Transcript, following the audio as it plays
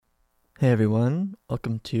Hey everyone,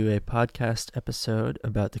 welcome to a podcast episode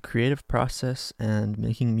about the creative process and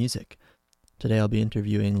making music. Today I'll be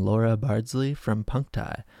interviewing Laura Bardsley from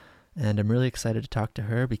Punktai, and I'm really excited to talk to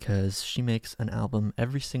her because she makes an album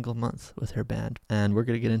every single month with her band, and we're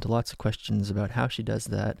going to get into lots of questions about how she does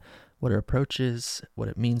that, what her approach is, what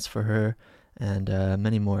it means for her, and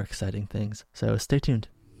many more exciting things. So stay tuned.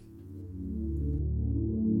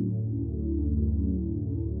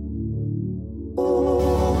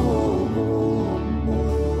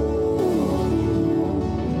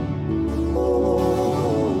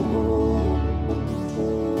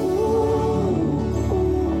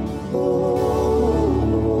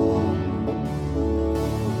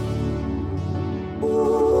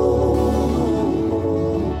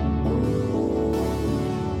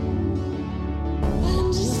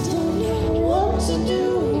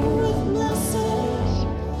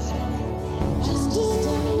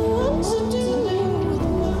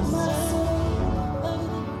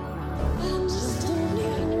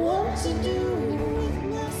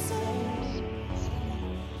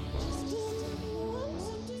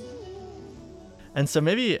 And so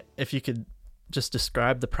maybe if you could just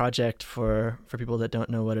describe the project for people that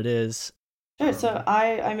don't know what it is. Sure. So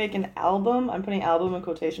I make an album. I'm putting album in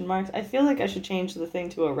quotation marks. I feel like I should change the thing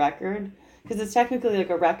to a record because it's technically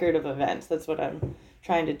like a record of events. That's what I'm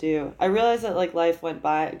trying to do. I realize that like life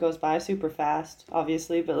goes by super fast,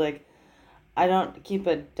 obviously, but like I don't keep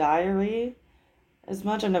a diary as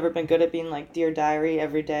much. I've never been good at being like Dear Diary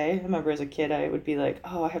every day. I remember as a kid I would be like,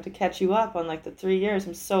 oh, I have to catch you up on like the 3 years.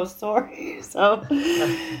 I'm so sorry. So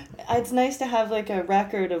it's nice to have like a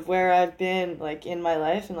record of where I've been like in my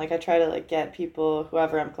life, and like I try to like get people,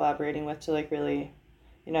 whoever I'm collaborating with, to like really,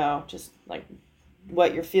 just like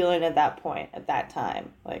what you're feeling at that point, at that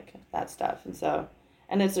time, like that stuff.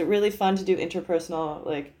 And it's really fun to do interpersonal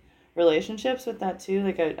like relationships with that too.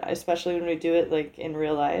 Like especially when we do it like in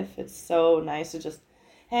real life, it's so nice to just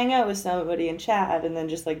hang out with somebody and chat, and then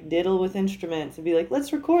just like diddle with instruments and be like,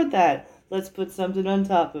 let's record that, let's put something on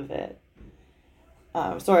top of it.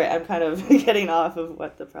 Sorry, I'm kind of getting off of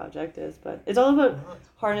what the project is, but it's all about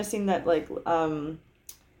harnessing that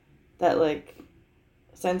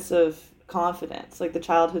sense of confidence, like the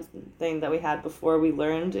childhood thing that we had before we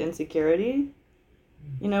learned insecurity.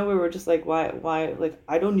 We were just like, why, like,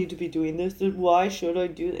 I don't need to be doing this. Why should I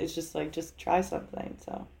do this? It's just like, just try something,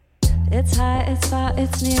 so. It's high, it's far,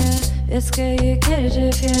 it's near. It's good, you get it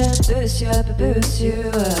if you boost you up, boost you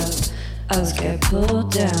up. I was get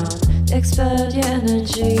pulled down, expel your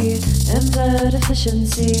energy, implode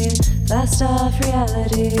efficiency, blast off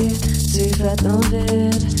reality, soufflet non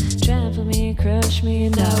vide, trample me, crush me,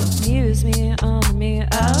 no, use me, on me,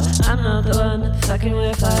 oh, I'm not the one fucking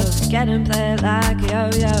with us, get and play like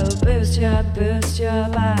yo-yo, boost you up, boost your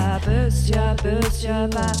vibe, boost you up, boost your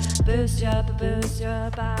vibe, boost you up, boost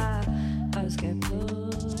your vibe, I was get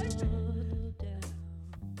pulled down.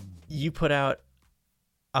 You put out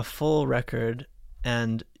a full record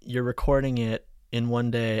and you're recording it in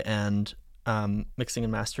one day and mixing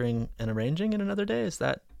and mastering and arranging in another day. Is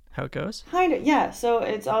that how it goes? Kind of, yeah. So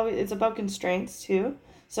it's about constraints too.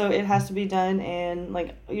 So it has to be done in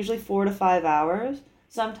like usually 4 to 5 hours.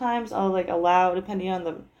 Sometimes I'll like allow, depending on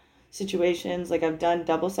the situations, like I've done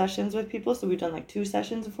double sessions with people, so we've done like 2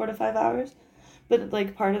 sessions of 4 to 5 hours. But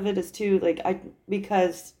like part of it is too like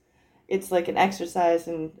because it's like an exercise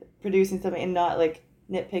in producing something and not like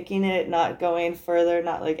nitpicking it, not going further,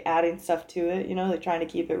 not like adding stuff to it, like trying to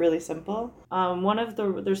keep it really simple.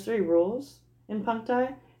 There's 3 rules in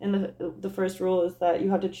Punktai, and the first rule is that you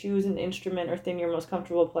have to choose an instrument or thing you're most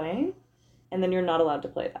comfortable playing, and then you're not allowed to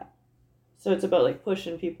play that. So it's about like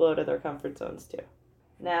pushing people out of their comfort zones too.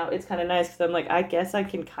 Now it's kind of nice because I'm like, I guess I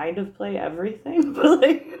can kind of play everything, but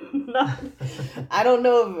like not. I don't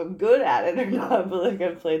know if I'm good at it or not, but like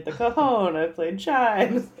I've played the cajon, I've played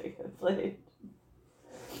chimes, like I've played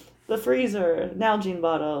the freezer, Nalgene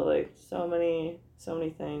bottle, like so many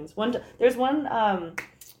things. There's one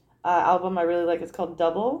album I really like. It's called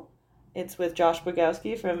Double. It's with Josh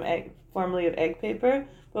Bogowski formerly of Egg Paper.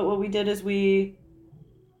 But what we did is we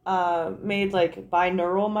made like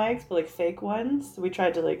binaural mics, but like fake ones. So we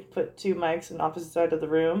tried to like put 2 mics on opposite side of the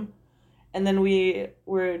room, and then we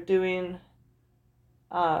were doing.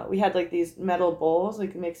 We had like these metal bowls,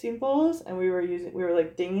 like mixing bowls, and we were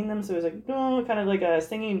like dinging them, so it was like kind of like a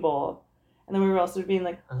singing bowl, and then we were also being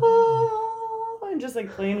like and just like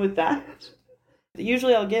playing with that.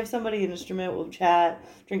 Usually I'll give somebody an instrument, we'll chat,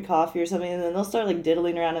 drink coffee or something, and then they'll start like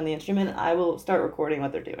diddling around on the instrument, and I will start recording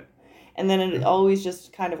what they're doing, and then it always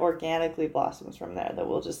just kind of organically blossoms from there. That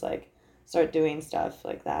we'll just like start doing stuff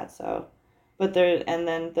like that. So, but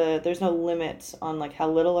there's no limits on like how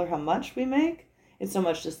little or how much we make. It's so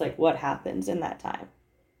much just like what happens in that time.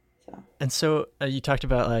 And so you talked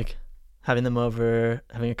about like having them over,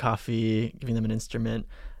 having a coffee, giving them an instrument.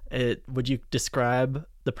 Would you describe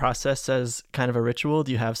the process as kind of a ritual?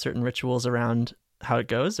 Do you have certain rituals around how it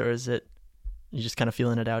goes, or is it you just kind of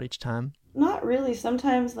feeling it out each time? Not really.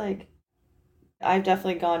 Sometimes like I've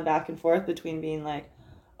definitely gone back and forth between being like,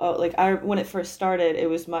 oh, like when it first started, it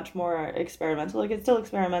was much more experimental. Like it's still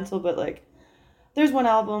experimental, but like there's one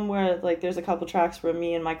album where like there's a couple tracks where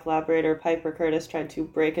me and my collaborator Piper Curtis tried to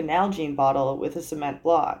break a Nalgene bottle with a cement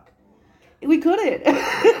block. We couldn't.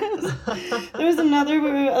 There was another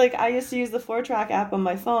where like I used to use the 4-track app on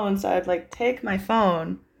my phone, so I'd like take my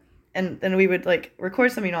phone and then we would like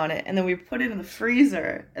record something on it and then we put it in the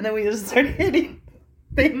freezer and then we just started hitting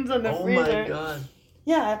things on the freezer. Oh my god.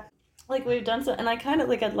 Yeah. Like we've done so, and I kind of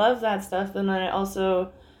like I love that stuff, and then I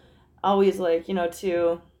also always like, you know,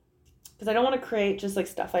 too, because I don't want to create just like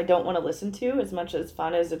stuff I don't want to listen to as much as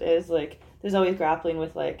fun as it is. Like there's always grappling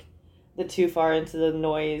with like the too far into the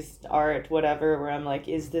noise art whatever where I'm like,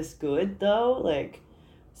 is this good though? Like,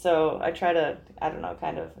 so I try to, I don't know,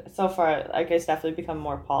 kind of so far like it's definitely become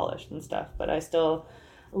more polished and stuff, but I still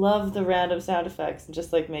love the random sound effects and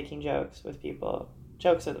just like making jokes with people.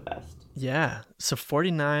 Jokes are the best. Yeah. So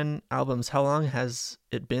 49 albums. How long has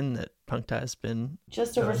it been that Punktai has been?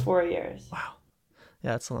 Just over 4 years. Wow.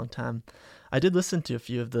 Yeah, that's a long time. I did listen to a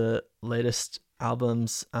few of the latest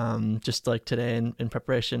albums just like today in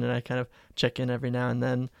preparation, and I kind of check in every now and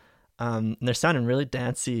then. And they're sounding really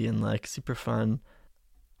dancey and like super fun.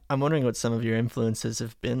 I'm wondering what some of your influences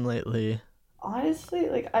have been lately. Honestly,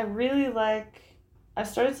 like I've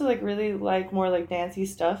started to like really like more like dancey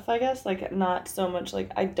stuff, I guess. Like not so much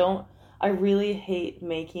like I really hate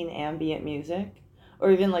making ambient music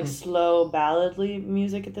or even like slow balladly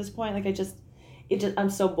music at this point. Like I'm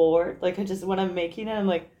so bored. Like when I'm making it, I'm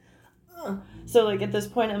like, ugh. So like at this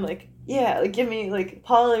point I'm like, yeah, like give me like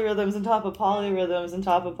polyrhythms on top of polyrhythms on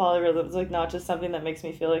top of polyrhythms, like not just something that makes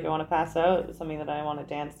me feel like I want to pass out, but something that I want to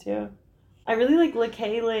dance to. I really like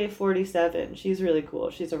Lekele 47. She's really cool.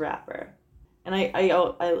 She's a rapper. And I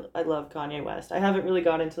love Kanye West. I haven't really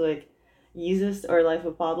got into like Yeezus or Life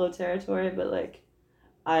of Pablo territory, but like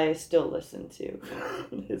I still listen to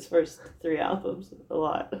his first 3 albums a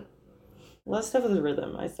lot. A lot of stuff with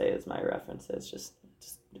rhythm, I say, is my references. Just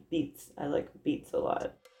beats. I like beats a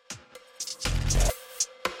lot.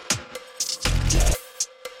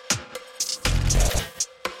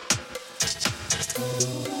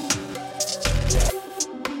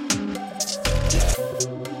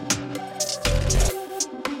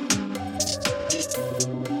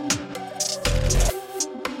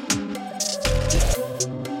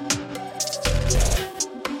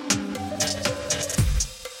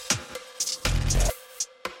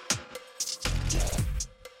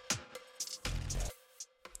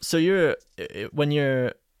 So your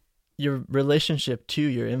relationship to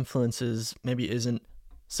your influences maybe isn't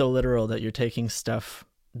so literal that you're taking stuff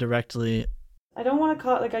directly. I don't want to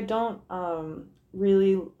call it like I don't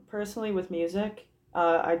really personally with music.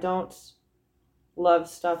 I don't love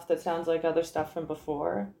stuff that sounds like other stuff from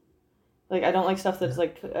before. Like I don't like stuff that's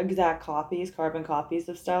like exact copies, carbon copies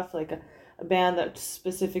of stuff. Like a band that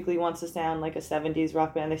specifically wants to sound like a 70s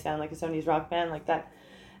rock band, they sound like a 70s rock band, like that.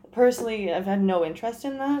 Personally, I've had no interest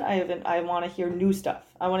in that. I want to hear new stuff.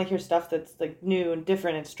 I want to hear stuff that's like new and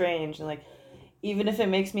different and strange, and like even if it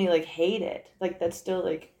makes me like hate it, like that's still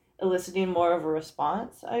like eliciting more of a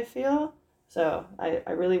response, I feel. So I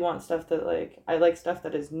really want stuff that like I like stuff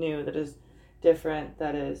that is new, that is different,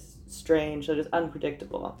 that is strange, that is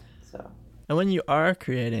unpredictable. So. And when you are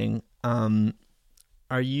creating, do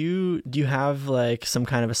you have like some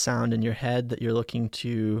kind of a sound in your head that you're looking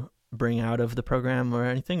to bring out of the program or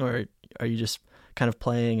anything, or are you just kind of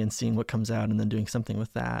playing and seeing what comes out and then doing something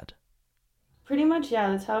with that? Pretty much, yeah.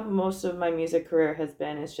 That's how most of my music career has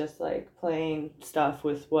been. It's just like playing stuff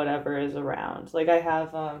with whatever is around. Like I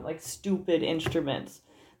have like stupid instruments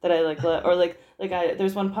that I like, or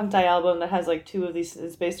there's one Punktai album that has like 2 of these.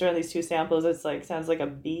 It's based around these 2 samples. It's like sounds like a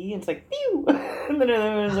bee. And it's like pew, and then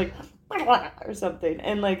another one's like or something.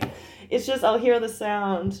 And like it's just I'll hear the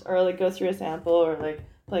sound or like go through a sample or like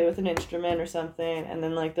play with an instrument or something, and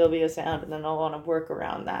then like there'll be a sound, and then I'll want to work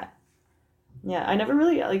around that. Yeah, I never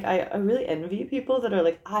really like. I really envy people that are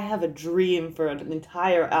like, I have a dream for an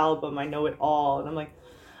entire album. I know it all, and I'm like,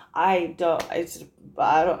 I don't.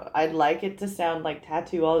 I'd like it to sound like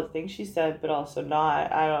Tattoo, all the things she said, but also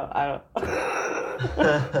not. I don't.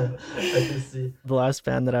 I can see. The last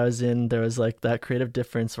band that I was in, there was like that creative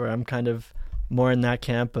difference where I'm kind of more in that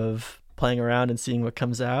camp of playing around and seeing what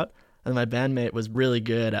comes out. And my bandmate was really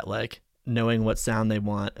good at like knowing what sound they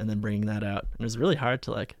want and then bringing that out. And it was really hard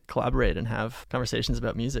to like collaborate and have conversations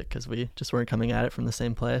about music because we just weren't coming at it from the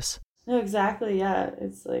same place. No, exactly. Yeah.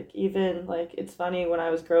 It's like, even like, it's funny, when I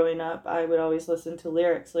was growing up, I would always listen to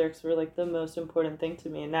lyrics. Lyrics were like the most important thing to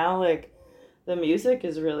me. And now like the music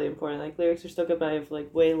is really important. Like lyrics are still good, but I have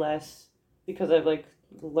like way less because I've like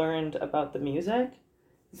learned about the music.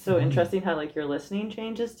 It's so interesting how like your listening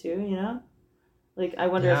changes too, you know? Like I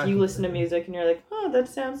wonder if you listen to music and you're like, oh, that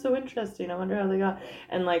sounds so interesting. I wonder how they got.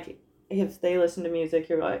 And like if they listen to music,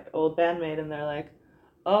 your like old bandmate, and they're like,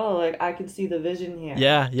 oh, like I can see the vision here.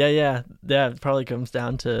 Yeah. It probably comes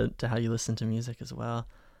down to how you listen to music as well.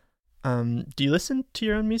 Do you listen to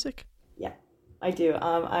your own music? Yeah, I do.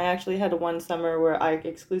 I actually had one summer where I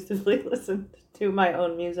exclusively listened to my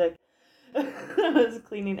own music. I was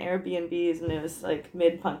cleaning Airbnbs, and it was like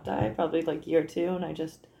mid-punk die, probably like year 2, and I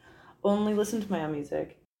just only listened to my own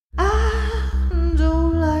music. I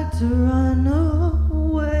don't like to run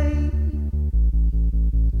away.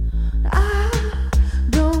 I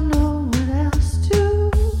don't know what else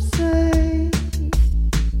to say.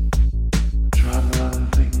 Tried a lot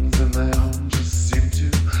of things and they all just seem to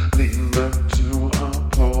lead back to a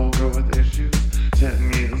poker with issues.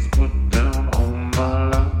 10 years put down on my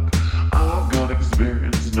luck. I've got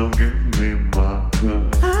experience, don't give me my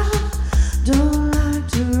cup. I don't like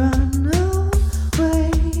to run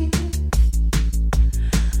away,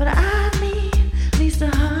 but I need at least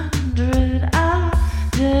 100 a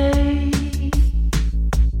day.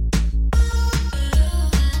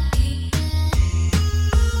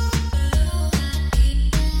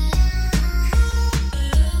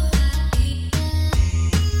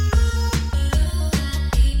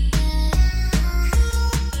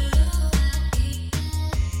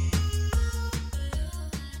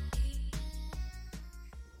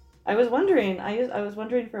 I was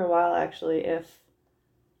wondering for a while actually if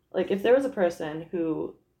there was a person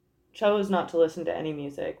who chose not to listen to any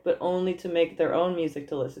music but only to make their own music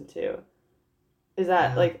to listen to, is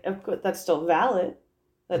that like, of course, that's still valid.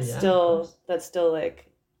 That's still like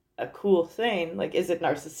a cool thing. Like, is it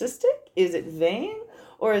narcissistic? Is it vain?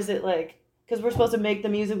 Or is it like, because we're supposed to make the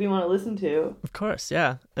music we want to listen to? Of course,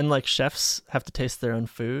 yeah. And like chefs have to taste their own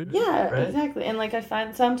food. Yeah, right? exactly. And like I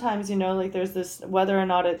find sometimes, like there's this, whether or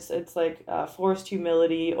not it's like forced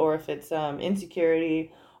humility, or if it's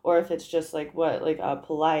insecurity, or if it's just like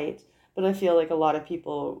polite. But I feel like a lot of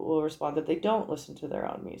people will respond that they don't listen to their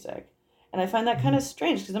own music. And I find that kind of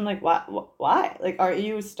strange, because I'm like, why? Like, are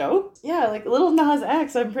you stoked? Yeah, like Lil Nas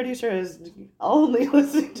X, I'm pretty sure is only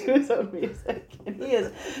listening to his own music, and he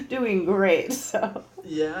is doing great, so.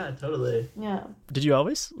 Yeah, totally. Yeah. Did you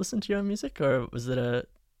always listen to your own music, or was there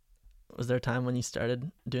a time when you started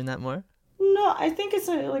doing that more? No, I think it's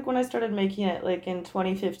like when I started making it, like in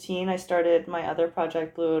 2015, I started my other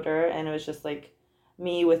project, Blue Odor, and it was just like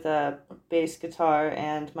me with a bass guitar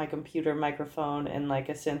and my computer microphone and like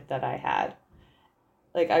a synth that I had.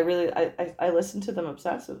 Like I listened to them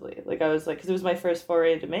obsessively. Like I was like, because it was my first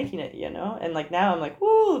foray into making it, and like now I'm like,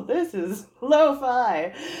 woo, this is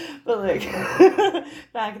lo-fi. But like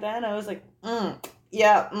back then I was like,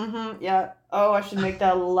 yeah, oh, I should make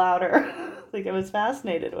that louder. Like I was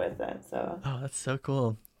fascinated with it. So oh, that's so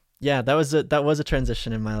cool. Yeah, that was a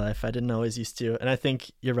transition in my life. I didn't always used to, and I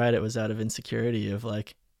think you're right. It was out of insecurity of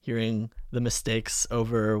like hearing the mistakes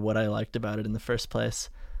over what I liked about it in the first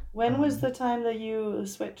place. When was the time that you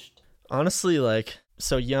switched? Honestly, like,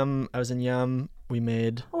 so Yum, I was in Yum. We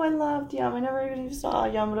made. Oh, I loved Yum. I never even saw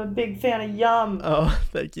Yum, but I'm a big fan of Yum. Oh,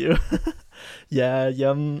 thank you. Yeah,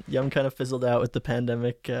 Yum kind of fizzled out with the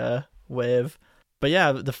pandemic wave. But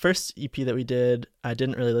yeah, the first EP that we did, I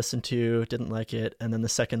didn't really listen to, didn't like it. And then the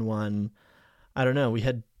second one, I don't know,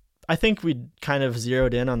 I think we'd kind of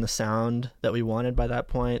zeroed in on the sound that we wanted by that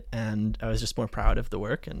point, and I was just more proud of the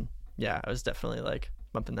work. And yeah, I was definitely like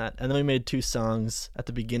bumping that. And then we made 2 songs at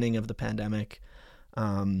the beginning of the pandemic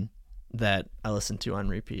that I listened to on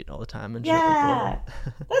repeat all the time. And yeah,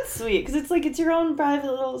 that's sweet, because it's your own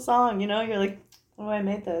private little song, You're like, oh, I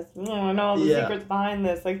made this. I know all the secrets behind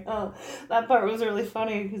this. Like, oh, that part was really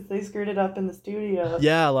funny because they screwed it up in the studio.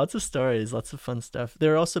 Yeah, lots of stories, lots of fun stuff. They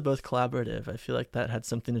were also both collaborative. I feel like that had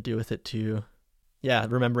something to do with it too. Yeah,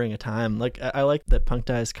 remembering a time. Like, I like that Punk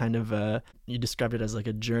Die is kind of you described it as like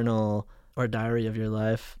a journal or diary of your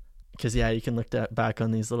life. Because, yeah, you can look back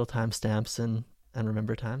on these little timestamps and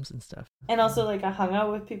remember times and stuff. And also, like, I hung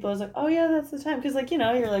out with people. I was like, oh, yeah, that's the time. Because, like,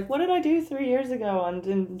 you're like, what did I do 3 years ago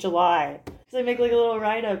in July? Because I make, like, a little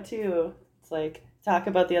write-up, too. It's, like, talk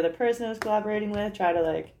about the other person I was collaborating with. Try to,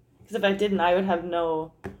 like... Because if I didn't, I would have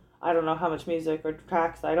no I don't know how much music or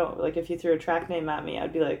tracks I don't, like, if you threw a track name at me,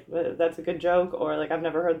 I'd be like, that's a good joke, or like, I've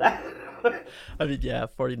never heard that. I mean, yeah,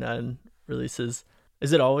 49 releases.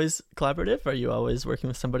 Is it always collaborative? Are you always working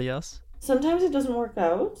with somebody else? Sometimes it doesn't work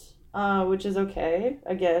out, which is okay.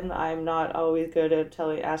 Again, I'm not always good at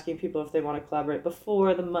asking people if they want to collaborate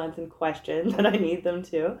before the month in question that I need them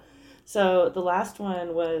to. So the last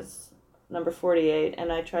one was number 48,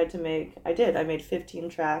 and I made 15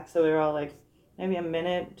 tracks, so we were all like maybe a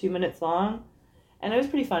minute, 2 minutes long, and it was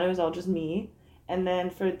pretty fun. It was all just me. And then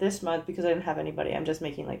for this month, because I didn't have anybody, I'm just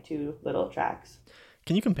making like 2 little tracks.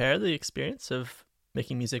 Can you compare the experience of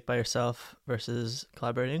making music by yourself versus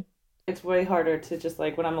collaborating? It's way harder to just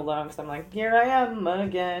like when I'm alone, because I'm like, here I am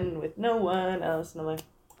again with no one else, and I'm like,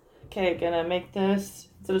 okay, gonna make this.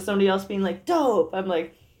 Instead of somebody else being like, dope, I'm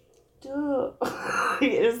like, dope.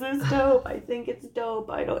 Is this dope? I think it's dope.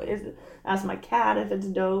 Ask my cat if it's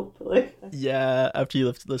dope. Like, yeah, after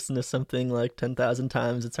you listen to something like 10,000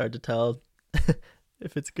 times, it's hard to tell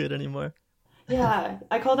if it's good anymore. Yeah,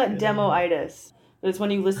 I call that demo-itis. It's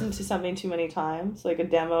when you listen to something too many times, like a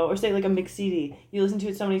demo, or say like a mix CD. You listen to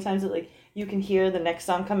it so many times that like you can hear the next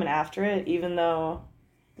song coming after it, even though,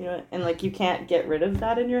 you know, and like you can't get rid of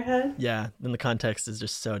that in your head. Yeah, and the context is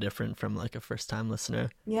just so different from like a first-time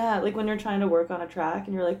listener. Yeah, like when you're trying to work on a track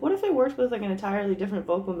and you're like, what if I worked with like an entirely different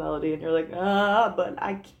vocal melody? And you're like, but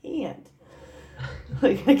I can't.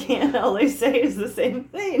 Like, I can't, all I say is the same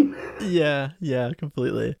thing. Yeah,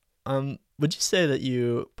 completely. Would you say that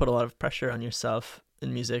you put a lot of pressure on yourself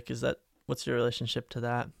in music? What's your relationship to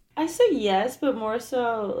that? I say yes, but more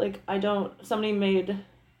so, like, I don't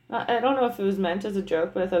know if it was meant as a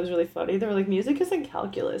joke, but I thought it was really funny. They were like, music isn't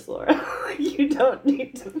calculus, Laura. You don't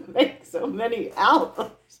need to make so many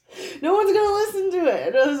albums. No one's gonna listen to it.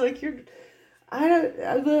 And I was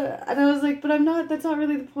like, but I'm not, that's not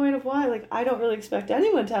really the point of why. Like, I don't really expect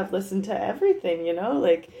anyone to have listened to everything, you know?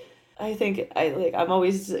 Like, I think I'm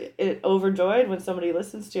always overjoyed when somebody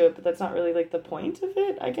listens to it, but that's not really like the point of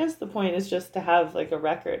it. I guess the point is just to have like a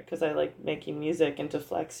record, because I like making music and to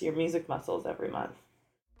flex your music muscles every month.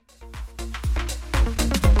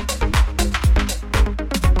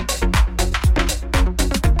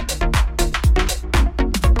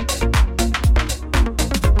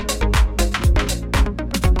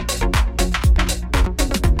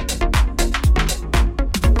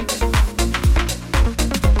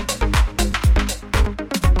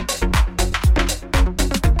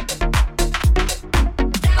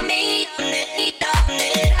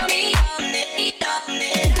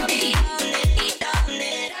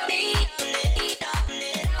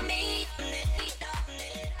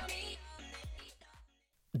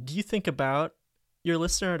 Do you think about your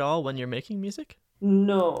listener at all when you're making music?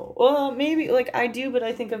 No. Well, maybe, like, I do, but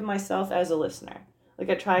I think of myself as a listener. Like,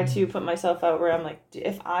 I try to put myself out where I'm like,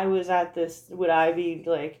 if I was at this, would I be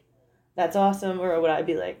like, that's awesome? Or would I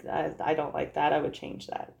be like, I don't like that, I would change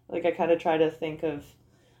that. Like, I kind of try to think of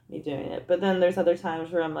me doing it. But then there's other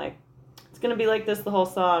times where I'm like, it's going to be like this the whole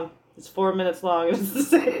song. It's 4 minutes long and it's the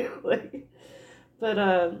same. Like, but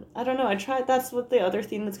I don't know. That's what the other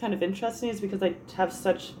thing that's kind of interesting is, because I have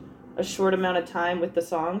such a short amount of time with the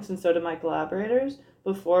songs, and so do my collaborators,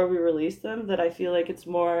 before we release them, that I feel like it's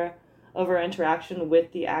more of our interaction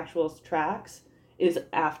with the actual tracks is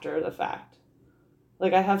after the fact.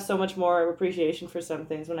 Like, I have so much more appreciation for some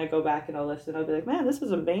things when I go back and I'll listen. I'll be like, man, this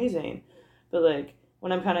was amazing. But like,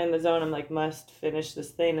 when I'm kind of in the zone, I'm like, must finish this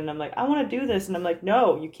thing. And I'm like, I want to do this. And I'm like,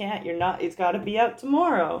 no, you can't. You're not. It's got to be out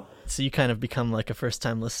tomorrow. So you kind of become like a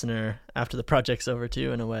first-time listener after the project's over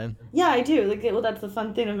too, in a way. Yeah, I do. Like, well, that's the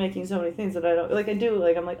fun thing of making so many things that I don't, like, I do.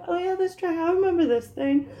 Like, I'm like, oh yeah, this track, I remember this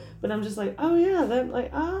thing. But I'm just like, oh yeah, that, like,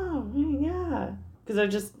 oh yeah.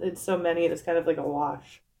 Because it's so many, it's kind of like a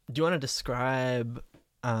wash. Do you want to describe,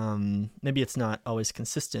 maybe it's not always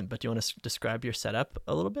consistent, but do you want to describe your setup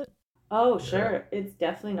a little bit? Oh, sure. It's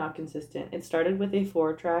definitely not consistent. It started with a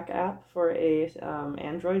 4-track app for a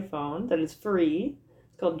Android phone that is free.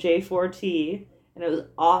 It's called J4T, and it was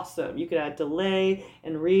awesome. You could add delay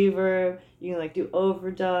and reverb. You can like do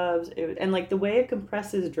overdubs. And like the way it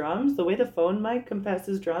compresses drums, the way the phone mic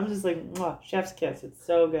compresses drums is like mwah, chef's kiss. It's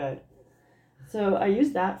so good. So I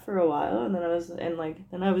used that for a while, and then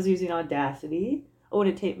I was using Audacity. Oh,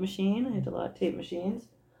 and a tape machine. I had a lot of tape machines.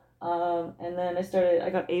 And then I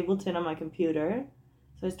got Ableton on my computer,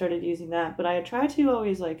 so I started using that. But I try to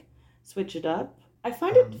always like switch it up. I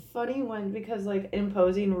find it funny because like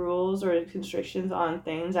imposing rules or constrictions on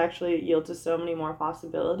things actually yield to so many more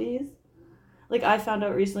possibilities. Like, I found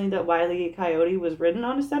out recently that Wile E. Coyote was written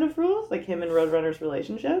on a set of rules, like him and Roadrunner's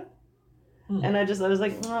relationship. And I was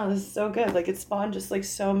like, oh, this is so good. Like, it spawned just like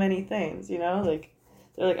so many things, you know? Like,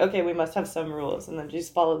 they're like, okay, we must have some rules, and then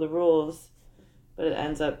just follow the rules, but it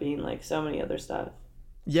ends up being like so many other stuff.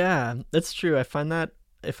 Yeah, that's true. I find that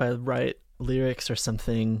if I write lyrics or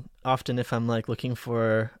something, often if I'm like looking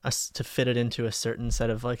for us to fit it into a certain set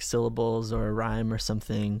of like syllables or a rhyme or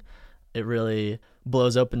something, it really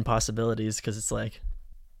blows open possibilities because it's like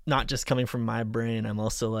not just coming from my brain. I'm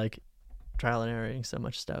also like trial and erroring so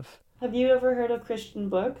much stuff. Have you ever heard of Christian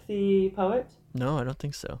Book, the poet? No, I don't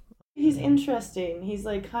think so. He's interesting. He's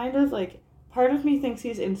like kind of like, part of me thinks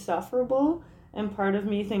he's insufferable, and part of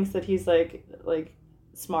me thinks that he's like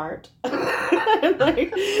smart and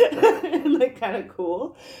like kind of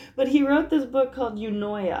cool. But he wrote this book called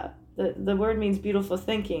Eunoia. The word means beautiful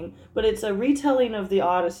thinking, but it's a retelling of the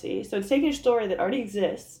Odyssey. So it's taking a story that already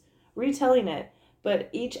exists, retelling it, but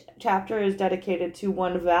each chapter is dedicated to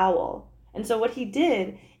one vowel. And so what he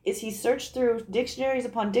did is he searched through dictionaries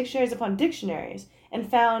upon dictionaries upon dictionaries and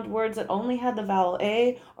found words that only had the vowel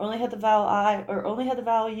A, or only had the vowel I, or only had the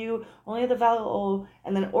vowel U, only had the vowel O,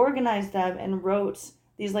 and then organized them and wrote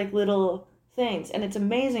these like little things. And it's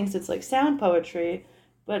amazing because it's like sound poetry,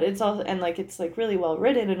 but it's all, and like it's like really well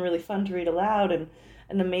written and really fun to read aloud and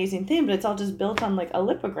an amazing thing, but it's all just built on like a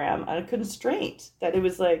lipogram, a constraint that it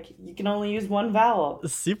was like you can only use one vowel.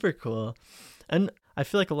 Super cool. And I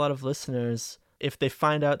feel like a lot of listeners, if they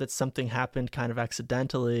find out that something happened kind of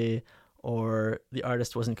accidentally or the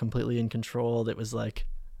artist wasn't completely in control, that was like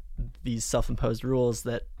these self-imposed rules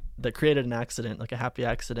that created an accident, like a happy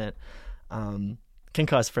accident, can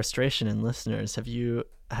cause frustration in listeners. Have you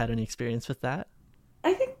had any experience with that?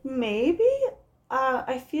 I think maybe.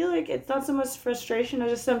 I feel like it's not so much frustration, I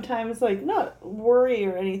just sometimes like not worry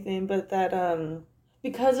or anything, but that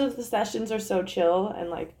because of the sessions are so chill and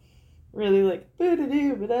like really like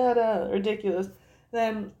ridiculous,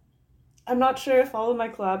 then I'm not sure if all of my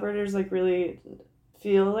collaborators like really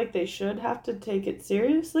feel like they should have to take it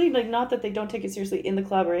seriously. Like, not that they don't take it seriously in the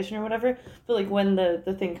collaboration or whatever, but like when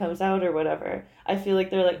the thing comes out or whatever, I feel like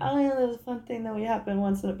they're like, oh yeah, that was a fun thing that we happened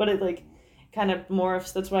once, but it like kind of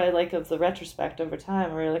morphs. That's what I like of the retrospect over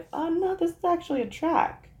time, where you're like, oh no, this is actually a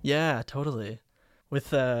track. Yeah, totally. With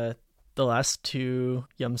the last two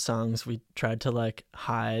Yum songs, we tried to like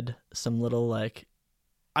hide some little like,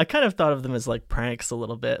 I kind of thought of them as like pranks a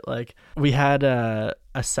little bit. Like we had a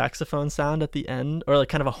saxophone sound at the end, or like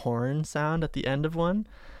kind of a horn sound at the end of one,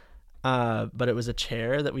 but it was a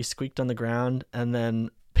chair that we squeaked on the ground and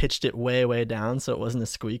then pitched it way down so it wasn't a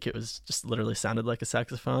squeak. It was just literally sounded like a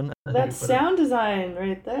saxophone. That's sound design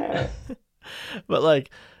right there. But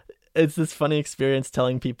like, it's this funny experience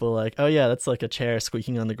telling people like, oh yeah, that's like a chair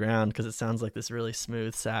squeaking on the ground because it sounds like this really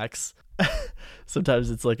smooth sax. Sometimes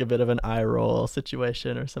it's like a bit of an eye roll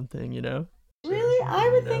situation or something, you know? Really? I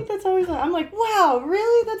would think that's always like, I'm like, wow,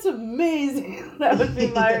 really? That's amazing. That would be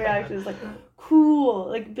my reaction. It's like, cool.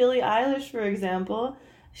 Like Billie Eilish, for example,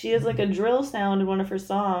 she has like a drill sound in one of her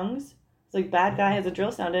songs. It's like Bad Guy has a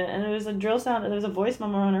drill sound in it, and it was a drill sound, and there was a voice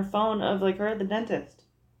memo on her phone of like her at the dentist.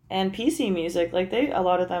 And PC music, like a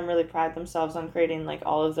lot of them really pride themselves on creating like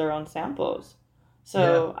all of their own samples.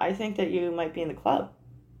 So yeah. I think that you might be in the club.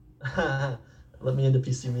 Let me into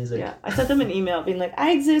PC music. Yeah, I sent them an email being like,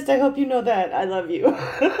 I exist, I hope you know that, I love you.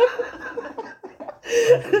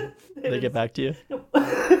 Did they get back to you? Nope.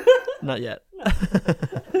 Not yet.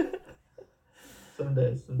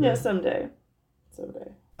 Someday. Yeah, someday.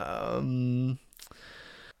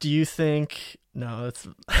 Do you think... No, it's...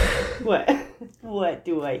 What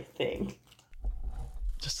do I think?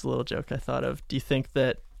 Just a little joke I thought of. Do you think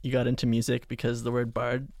that you got into music because the word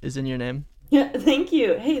bard is in your name? Yeah, thank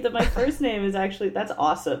you. Hey, my first name is actually... That's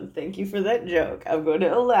awesome. Thank you for that joke. I'm going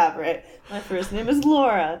to elaborate. My first name is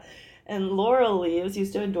Laura. And laurel leaves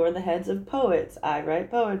used to adorn the heads of poets. I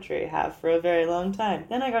write poetry, have for a very long time.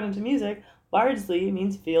 Then I got into music. Bardsley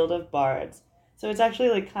means field of bards. So it's actually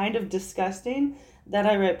like kind of disgusting that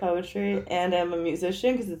I write poetry and am a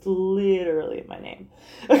musician because it's literally my name.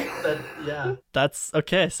 Yeah. That's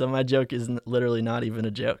okay. So my joke is literally not even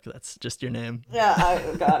a joke. That's just your name. Yeah,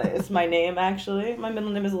 I got it. It's my name, actually. My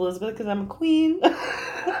middle name is Elizabeth because I'm a queen.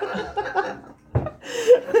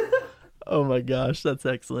 Oh my gosh, that's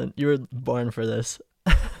excellent. You were born for this.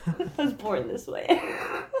 I was born this way.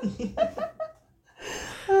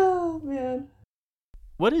 Oh, man.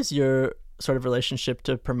 What is your sort of relationship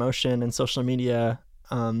to promotion and social media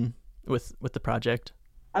with the project?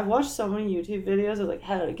 I've watched so many YouTube videos of like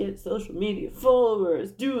how to get social media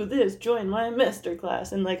followers, do this, join my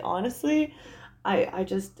masterclass, and like honestly, I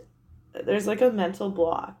just, there's like a mental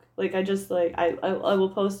block. Like I just like I will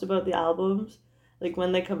post about the albums like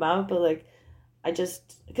when they come out, but like I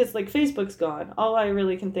just, because like Facebook's gone. All I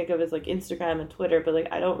really can think of is like Instagram and Twitter, but like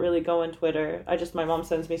I don't really go on Twitter. My mom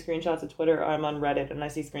sends me screenshots of Twitter, or I'm on Reddit and I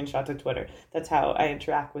see screenshots of Twitter. That's how I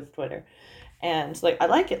interact with Twitter. And like I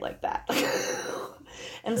like it like that.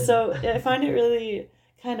 And so I find it really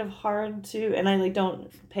kind of hard to, and I like don't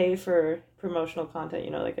pay for promotional content,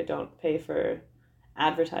 you know, like I don't pay for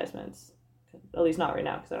advertisements, at least not right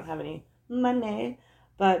now because I don't have any money,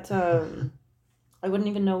 but I wouldn't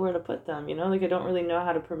even know where to put them, you know, like I don't really know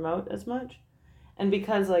how to promote as much. And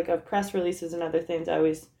because like of press releases and other things,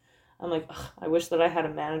 I'm like, ugh, I wish that I had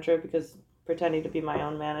a manager, because pretending to be my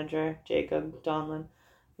own manager, Jacob Donlin,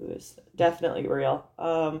 who is definitely real.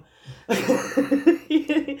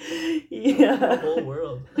 Yeah. The whole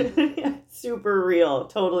world. Yeah, super real.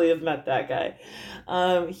 Totally have met that guy.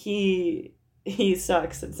 He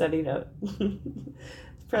sucks at sending out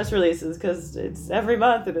press releases because it's every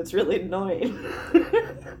month and it's really annoying.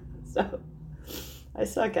 So I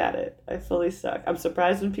suck at it. I fully suck. I'm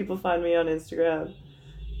surprised when people find me on Instagram,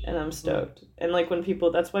 and I'm stoked. And like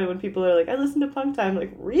that's why when people are like, I listen to Punk Time, I'm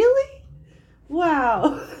like, really?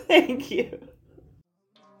 Wow. Thank you.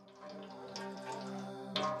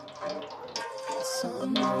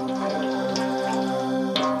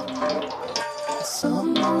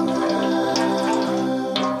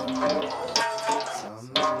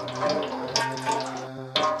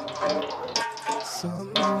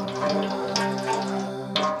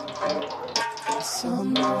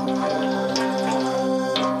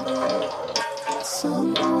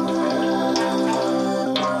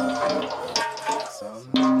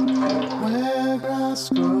 Where grass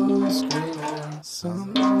grows greener,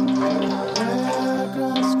 somewhere. Where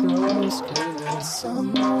grass grows greener,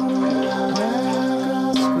 somewhere. Where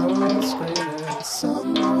grass grows greener,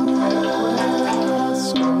 somewhere.